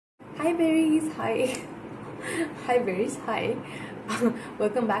Hi berries, hi. Hi berries, hi.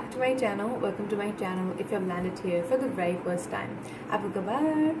 Welcome back to my channel. Welcome to my channel if you have landed here for the very first time. Apa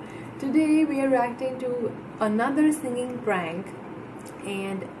kabar? Today we are reacting to another singing prank,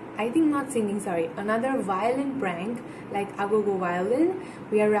 and I think not singing, sorry, another violin prank like Agogo Violin.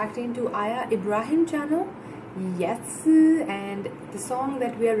 We are reacting to AYA IBRAHIM channel. Yes, and the song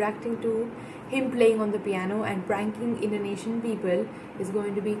that we are reacting to, him playing on the piano and pranking Indonesian people, is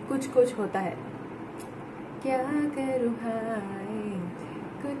going to be Kuch Kuch Hota Hai. Kya karu hai,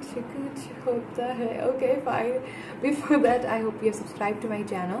 kuch kuch hota hai. Okay, fine. Before that, I hope you have subscribed to my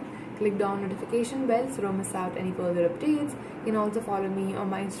channel. Click the notification bell so don't miss out any further updates. You can also follow me on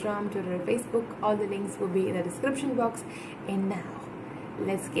my Instagram, Twitter, Facebook. All the links will be in the description box. And now,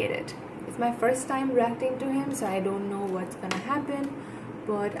 let's get it. It's my first time reacting to him, so I don't know what's gonna happen.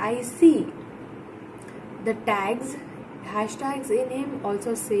 But I see the hashtags in him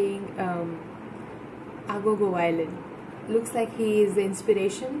also saying Agogo Violin. Looks like he is the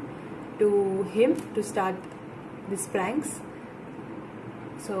inspiration to him to start these pranks.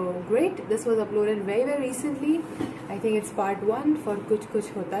 So great, this was uploaded very recently. I think it's part 1 for Kuch Kuch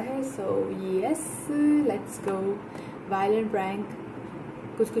Hota Hai. So yes, let's go. Violin prank,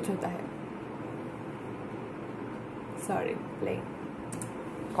 Kuch Kuch Hota Hai. Sorry, play.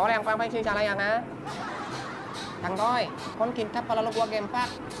 Có lẽ quang phải xin chào lại à. Thằng thôi, con kín thắp vào lagu game pak.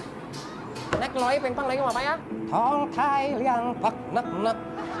 Nách lối bên phăng lấy mà bay á. Thong khai liang phật nắc nắc.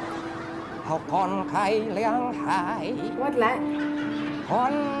 Học con khai liang hai. What la?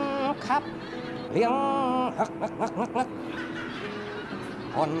 Con khắp liang hắc nắc nắc nắc nắc.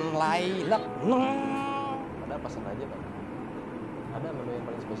 Con lai lắc nung. Ada pesan aja Pak. Ada menu yang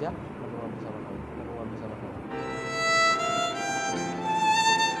paling spesial? Menu bersama kamu.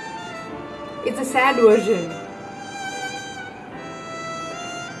 It's a sad version.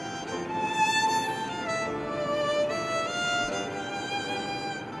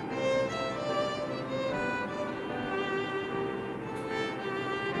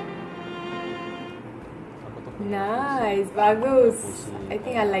 Nice, bagus. I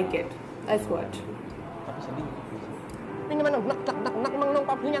think I like it. Let's watch. Ini mana nak mengnong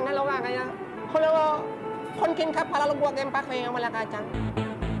papunya nggak lo kaya. Kalau kon kin kap para lagu game pak yang malah kacang.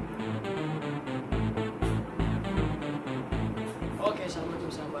 Oke,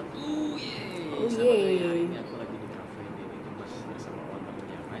 assalamualaikum sahabat. Yeay. Ini aku lagi di kafe di Tugas bersama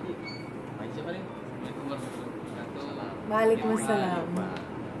temannya Haji. Haji siapa nih? Waalaikumsalam warahmatullahi wabarakatuh. Waalaikumsalam.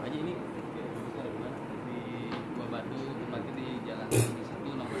 Haji ini di Buah Batu, tempatnya di Jalan 1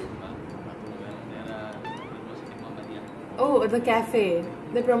 nomor 5, Batu daerah Universitas Muhammadiyah. Oh, the cafe.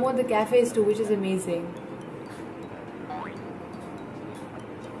 They promote the cafes too, which is amazing.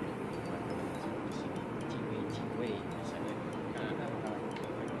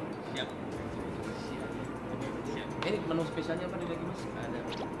 Ini menu spesialnya apa nih lagi Mas? Ada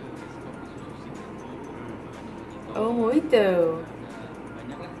Oh, mojito.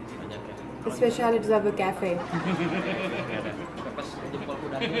 banyak lah, banyak ya. The specialities of the cafe. Pepes jempol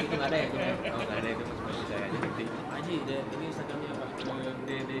kuda itu nggak ada ya? Oh nggak ada, itu mas saya aja nanti. Haji, ini Instagramnya apa?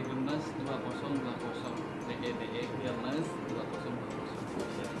 DD Gemas 2020 DEDE Gemas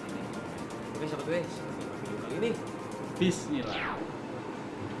 2020. Oke sobat guys, kali ini Bismillah.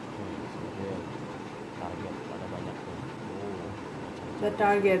 The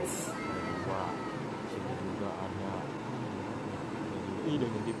targets.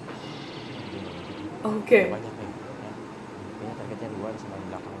 Okay. Banyak nih. Kayaknya targetnya 2 sama di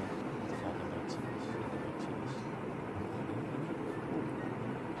belakangnya.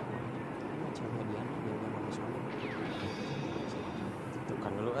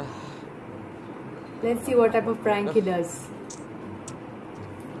 Tekan dulu ah. Let's see what type of prank he does.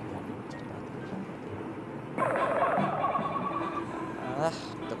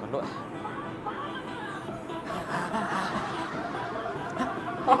 Tekan dulu.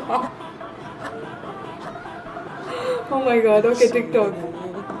 Oh my god, okay, TikTok.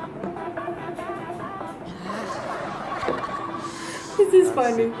 This is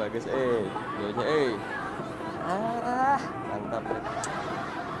funny. Bagus, videonya, mantap.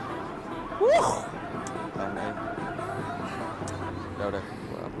 Keren, Udah,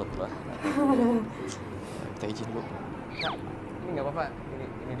 gua upload lah. Kita izin dulu. Kak, ini nggak apa-apa.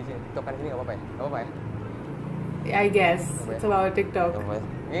 Ini di sini, TikTokan ini nggak apa-apa ya? Nggak apa-apa ya? I guess it's about TikTok. Nggak apa-apa ya?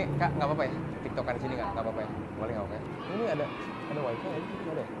 Ini Kak, nggak apa-apa ya? TikTokan sini nggak apa-apa ya? Boleh nggak apa-apa ya? Ini ada wifi ya?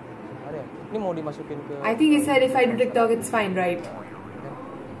 Ada ya? Ada ya? Ini mau dimasukin ke... I think he said if I do TikTok it's fine, right?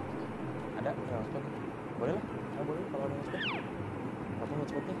 Ada hotspot? Boleh lah? Boleh kalau ada hotspot. Apa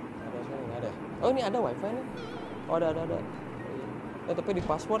hotspotnya? Ada hotspotnya? Nggak ada. Oh ini ada wifi nih. Oh ada. Tapi di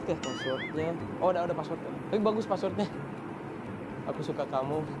password ya, passwordnya. Oh, udah password. Tapi bagus passwordnya. Aku suka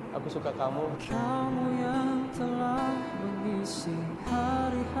kamu, aku suka kamu. Kamu yang telah mengisi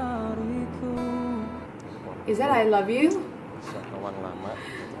hari-hariku. Is that I love you? Kawan lama.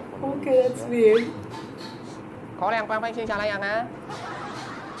 Okay, that's weird. Có đang quang phanh xin chào lại hả?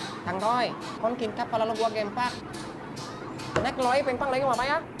 Thằng thôi, con kín cắp vào là gua game park. Nách lối bên phăng lấy mà bay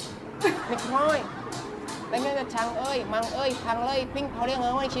á. Mịch thôi. Đánh nghe chàng ơi, mang ơi, thằng ơi, ping phao liên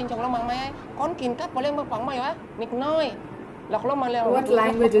ở ngoài xin chồng lo mang mày. Con kín cắp vào liên băng phẳng mày á. Mịch nói. What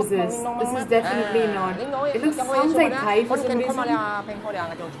language is this? This is definitely not. It sounds like Thai for some reason.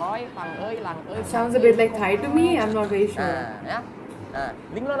 It sounds a bit like Thai to me. I'm not very sure.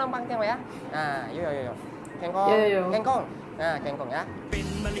 Lính lo nằm băng theo mày á. Vô. Kèn con. Kèn con. Kèn con nhá.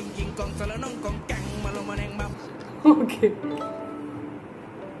 Okay.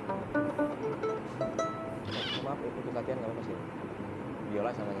 Maaf, ikut latihan nggak apa-apa sih.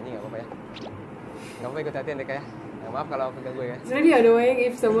 Biola sama nyanyi nggak apa-apa ya. Nggak apa-apa ikut latihan deh kayak. Maaf kalau aku ganggu ya. It's really annoying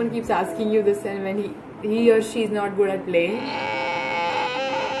if someone keeps asking you this and when he or she is not good at playing.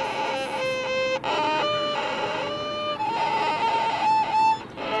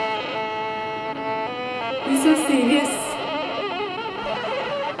 He's so serious.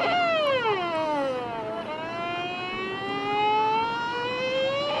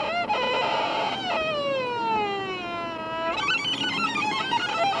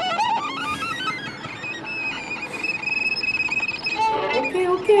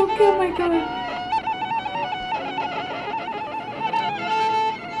 Okay, oh my god.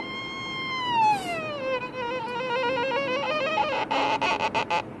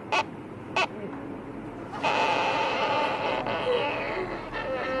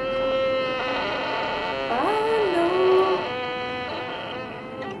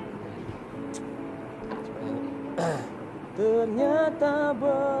 Ternyata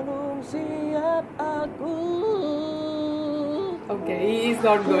belum siap aku. Okay, he's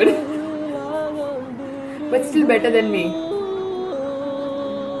not good. But still better than me.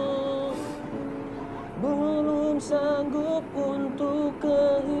 Belum sanggup untuk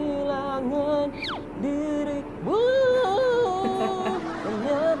kehilangan dirimu.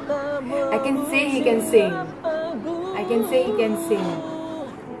 I can say he can sing. I can say he can sing.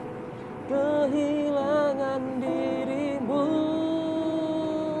 Kehilangan dirimu.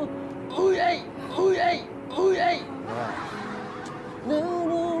 Uyai, uyai, uyai.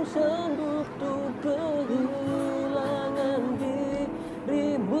 Belum sanggup untuk kehilangan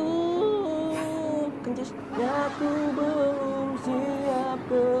dirimu. Kencis, aku belum siap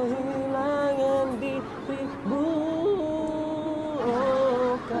kehilangan dirimu.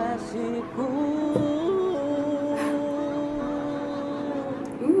 Oh kasihku.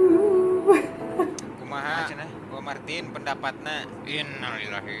 Kumaha cenah gua Martin pendapatna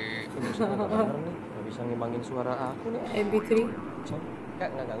innalillahi. Nggak bisa ngimbangin suara aku nih. MP3. Kak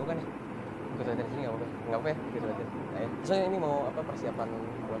nggak ganggu kan ya? Ikut latihan sini nggak apa-apa? Nggak apa ya? Ikut latihan. Ayo. Soalnya ini mau apa persiapan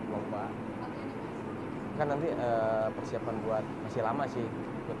buat lomba. Kan nanti persiapan buat masih lama sih.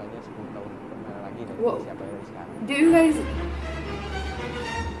 Katanya 10 tahun lagi dari persiapan dari sekarang. Do you guys?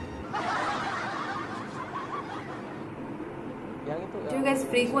 Yang itu. Do you guys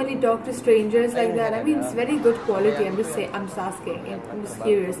frequently talk to strangers like that? I mean, it's very good quality. I'm just asking. I'm just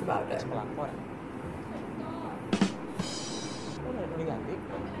curious about it. Pelakor. Diganti.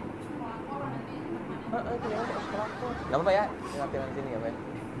 Gak apa-apa ya, latihan di sini gak apa ya.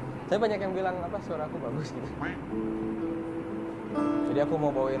 Tapi banyak yang bilang apa suara aku bagus gitu. Jadi aku mau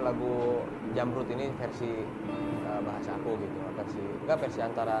bawain lagu Jamrut ini versi bahasa aku gitu, versi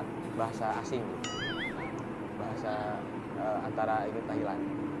antara bahasa asing gitu. Bahasa antara ini Thailand.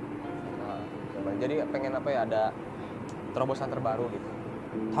 Jadi pengen apa ya, ada terobosan terbaru gitu.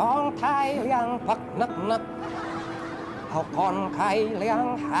 Thong Thai liang pak nek nek. Hao con khai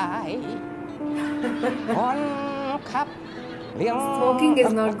liang hai. Con khắp liang. Smoking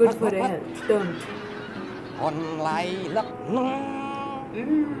is not good for health. Don't. Con lai lắc nâng.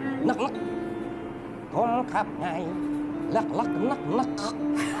 Nắc nắc. Con khắp ngày lắc lắc nắc nắc.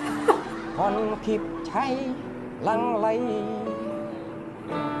 Con kịp chay lăng lay.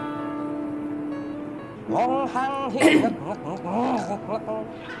 Con hăng hít nắc nắc nắc nắc.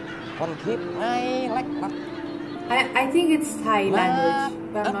 Con kịp ngay lách lắc. I think it's Thai language,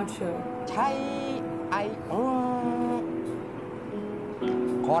 but I'm not sure. Chay ai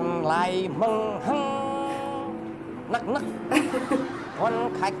con lại mừng hăng nắc nắc. Con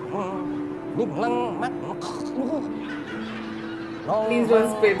khách nhìn lăng mắt. Please don't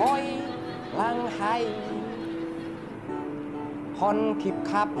spit. Lang hai. Con kịp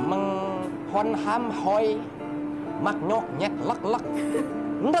khắp mừng con ham hoi. mắc nhóc nhẹt lắc lắc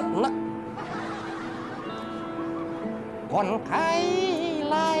nấc nấc còn cái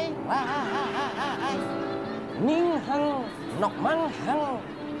lai lai ninh hăng nọc mang hăng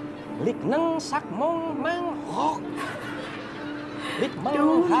lịch nâng sắc mong mang hok lịch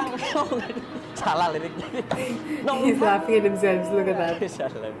mang hăng salah liriknya. He's laughing at himself. Look at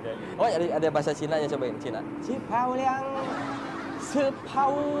that. Oh, ada bahasa Cina-nya, cobain Cina. Si Pao Liang Se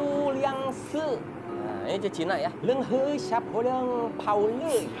Pao Liang Se. Nah, ini Cina ya. Leng He Siap Ho Liang Pao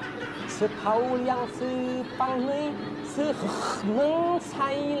Le. Se Pao Liang Se Pang Nei Se Neng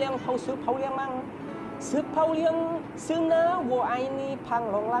Sai Liang Pao Se Pao Liang Mang. Se Pao Liang Se Na Wo Ai Ni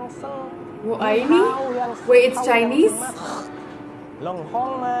Pang Long Lang Seng. Wo Ai Ni? Wait, it's Chinese? Long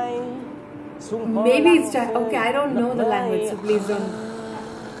Hong Mai. Maybe it's Chinese. Okay, I don't know the language, so please don't.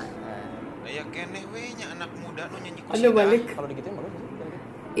 Ya keneh we nya anak muda nu nyanyi Anu balik. Kalau digituin bagus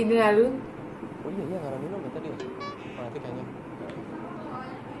sih. Ini lalu. Oh iya ngarang minum ya tadi. Oh, nanti kayaknya.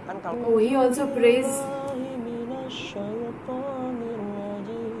 Kan kalau Oh, he also prays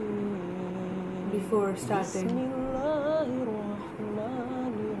before starting.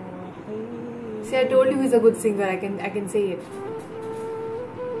 See, I told you he's a good singer. I can say it.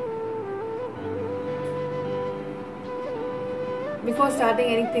 Before starting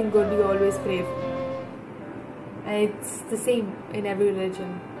anything good, you always pray. And it's the same in every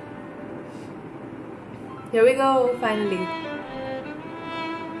religion. Here we go, finally.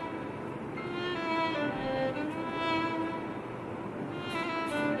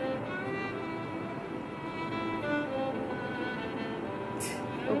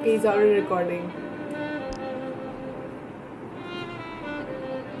 Okay, he's already recording.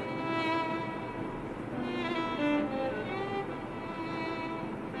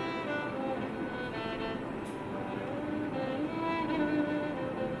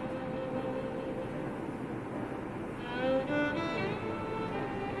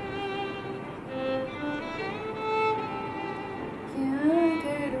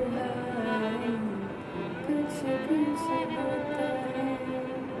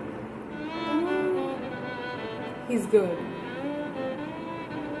 He's good.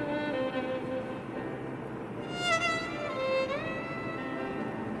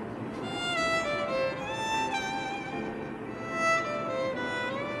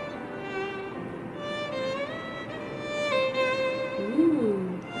 Ooh.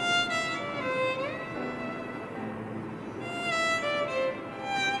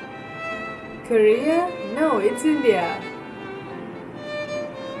 Korea? No, it's India.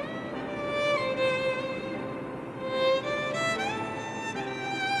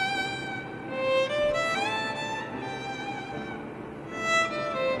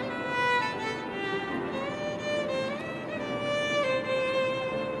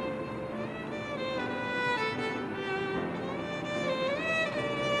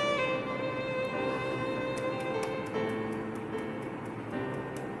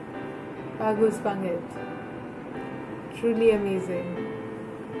 Bagus banget. Truly amazing.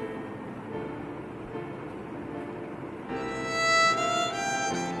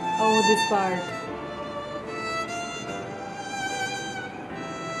 Oh, this part.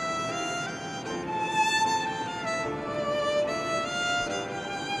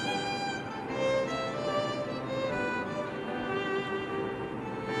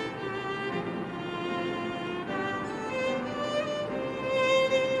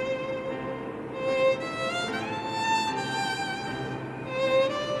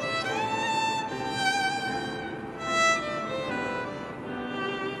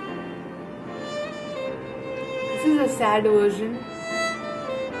 This is a sad version.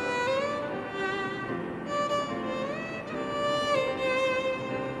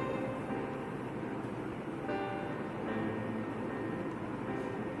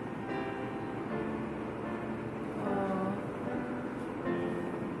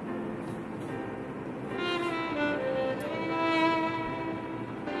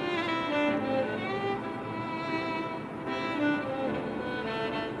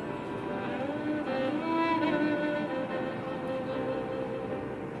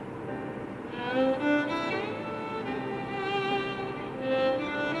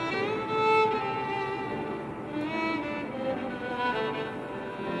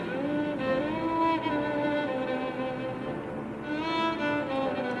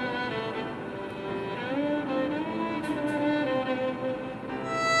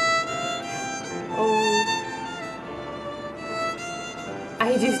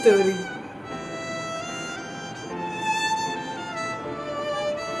 IG story.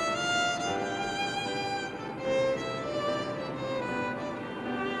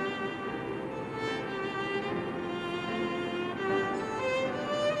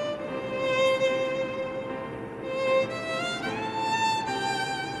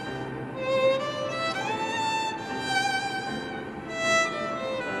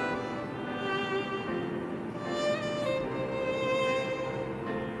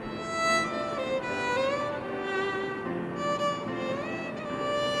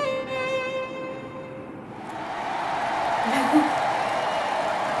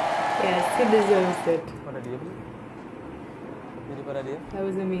 deserves it. Pada dia beli. Jadi pada dia. That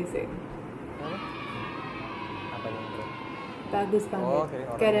was amazing. Apa yang bro? Bagus banget. Oh, kirain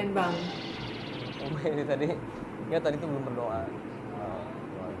orang. Keren bang. Ini tadi, ya tadi tuh belum berdoa.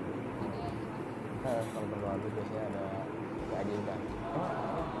 Kalau berdoa itu biasanya ada keajaiban.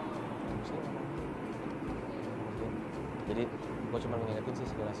 Jadi gue cuma mengingetin sih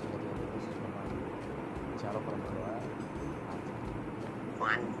segala sesuatu yang bagus. Insya Allah kalau berdoa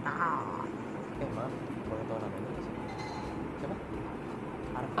mantap. Maaf, boleh tahu namanya nggak sih? Siapa?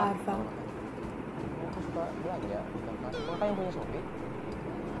 Arfa. Aku suka belanja di tempat. Kakak yang punya Shopee?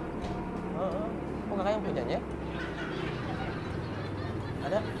 Kok kakak yang punyanya?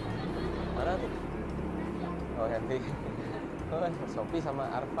 Ada? Mana tuh? Oh nanti. Shopee sama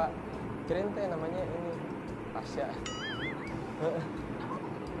Arfa. Kirain teh namanya ini Pasya.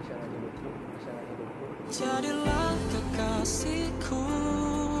 Pasya lagi buku. Jadilah kekasihku,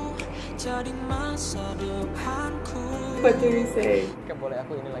 jadi masa depanku. What do you say? Boleh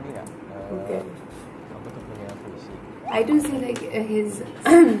aku ini lagi nggak? Okay. Aku tuh punya puisi. I do see like his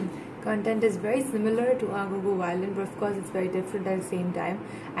content is very similar to Gogo Violin, but of course it's very different at the same time.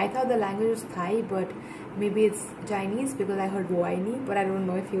 I thought the language was Thai, but maybe it's Chinese because I heard Voini, but I don't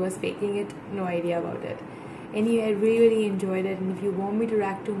know if he was faking it. No idea about it. Anyway, I really enjoyed it, and if you want me to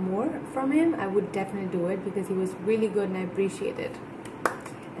react to more from him, I would definitely do it because he was really good and I appreciate it.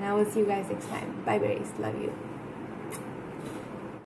 And I will see you guys next time. Bye berries, love you.